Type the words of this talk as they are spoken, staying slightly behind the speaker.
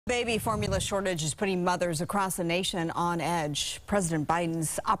Baby formula shortage is putting mothers across the nation on edge. President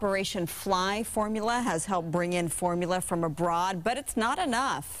Biden's Operation Fly formula has helped bring in formula from abroad, but it's not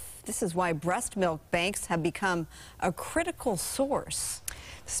enough. This is why breast milk banks have become a critical source.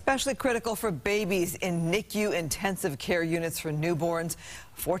 Especially critical for babies in NICU intensive care units for newborns.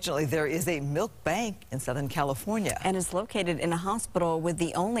 Fortunately, there is a milk bank in Southern California. And is located in a hospital with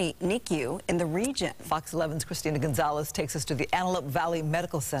the only NICU in the region. Fox 11's Christina Gonzalez takes us to the Antelope Valley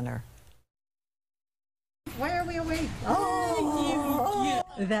Medical Center. Why are we awake?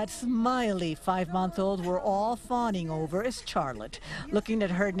 That smiley 5-month-old we're all fawning over is Charlotte. Looking at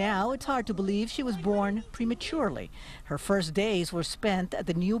her now, it's hard to believe she was born prematurely. Her first days were spent at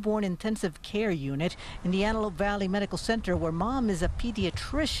the newborn intensive care unit in the Antelope Valley Medical Center, where mom is a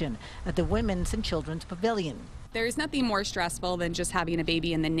pediatrician at the Women's and Children's Pavilion. There's nothing more stressful than just having a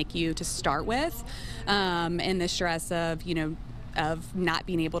baby in the NICU to start with, and the stress of not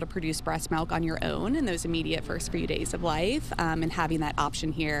being able to produce breast milk on your own in those immediate first few days of life, and having that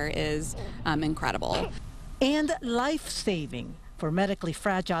option here is incredible. And life-saving for medically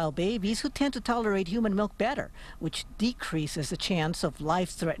fragile babies who tend to tolerate human milk better, which decreases the chance of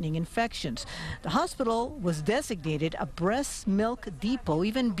life-threatening infections. The hospital was designated a breast milk depot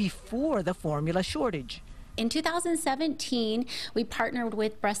even before the formula shortage. In 2017, we partnered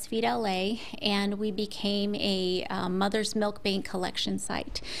with GDLA and we became a mother's milk bank collection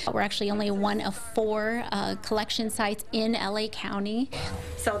site. We're actually only one of 4 collection sites in LA County.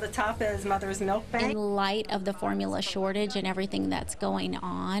 So the top is Mother's Milk Bank? In light of the formula shortage and everything that's going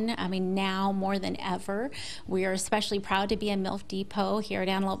on, I mean, now more than ever, we are especially proud to be a milk depot here at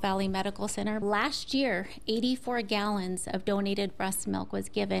Antelope Valley Medical Center. Last year, 84 gallons of donated breast milk was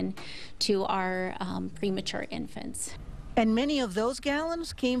given to our premature infants. And many of those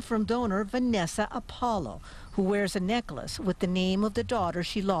gallons came from donor Vanessa Apollo, who wears a necklace with the name of the daughter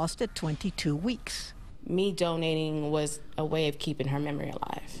she lost at 22 weeks. Me donating was a way of keeping her memory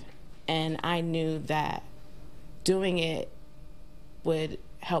alive. And I knew that doing it would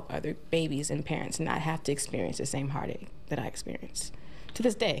help other babies and parents not have to experience the same heartache that I experienced. To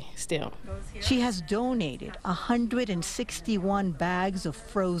this day, still. She has donated 161 bags of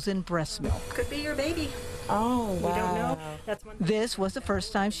frozen breast milk. Could be your baby. Oh, wow. We don't know. This was the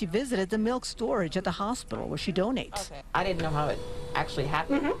first time she visited the milk storage at the hospital where she donates. Okay. I didn't know how it actually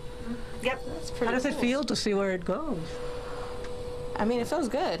happened. Yep. How does it feel to see where it goes? I mean, it feels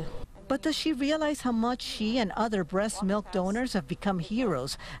good. But does she realize how much she and other breast milk donors have become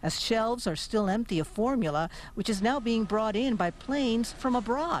heroes, as shelves are still empty of formula, which is now being brought in by planes from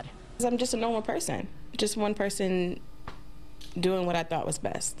abroad? I'm just a normal person, just one person doing what I thought was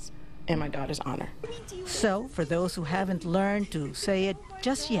best in my daughter's honor. So, for those who haven't learned to say it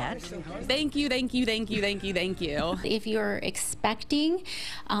just yet, Thank you, thank you, thank you, thank you, thank you. If you're expecting,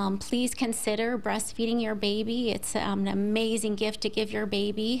 please consider breastfeeding your baby. It's an amazing gift to give your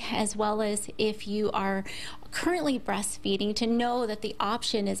baby, as well as if you are currently breastfeeding, to know that the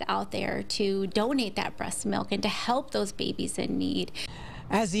option is out there to donate that breast milk and to help those babies in need.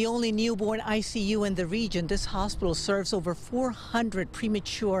 as the only newborn ICU in the region, this hospital serves over 400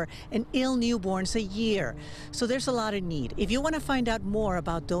 premature and ill newborns a year. So there's a lot of need. If you want to find out more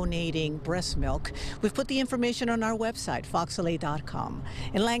about donating breast milk, we've put the information on our website, foxla.com.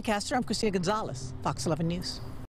 In Lancaster, I'm Christina Gonzalez, Fox 11 News.